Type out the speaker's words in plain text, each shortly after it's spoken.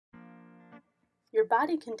Your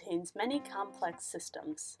body contains many complex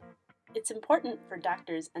systems. It's important for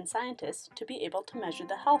doctors and scientists to be able to measure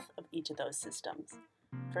the health of each of those systems.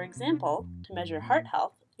 For example, to measure heart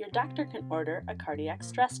health, your doctor can order a cardiac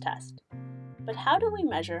stress test. But how do we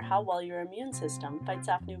measure how well your immune system fights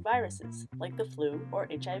off new viruses, like the flu or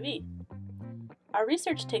HIV? Our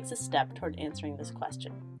research takes a step toward answering this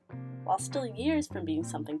question. While still years from being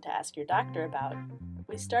something to ask your doctor about,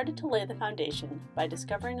 we started to lay the foundation by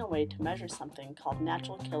discovering a way to measure something called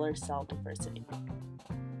natural killer cell diversity.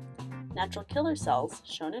 Natural killer cells,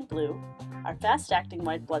 shown in blue, are fast-acting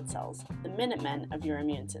white blood cells, the Minutemen of your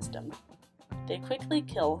immune system. They quickly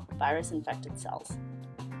kill virus-infected cells.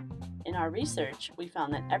 In our research, we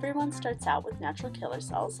found that everyone starts out with natural killer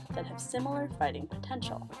cells that have similar fighting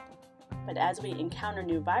potential. But as we encounter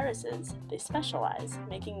new viruses, they specialize,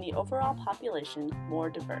 making the overall population more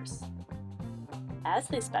diverse. As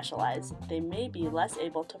they specialize, they may be less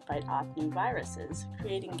able to fight off new viruses,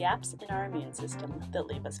 creating gaps in our immune system that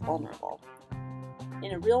leave us vulnerable.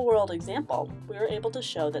 In a real-world example, we were able to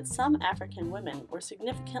show that some African women were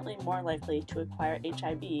significantly more likely to acquire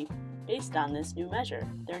HIV based on this new measure,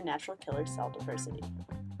 their natural killer cell diversity.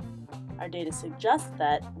 Our data suggests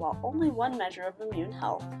that, while only one measure of immune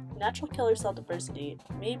health, natural killer cell diversity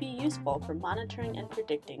may be useful for monitoring and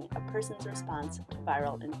predicting a person's response to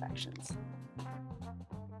viral infections.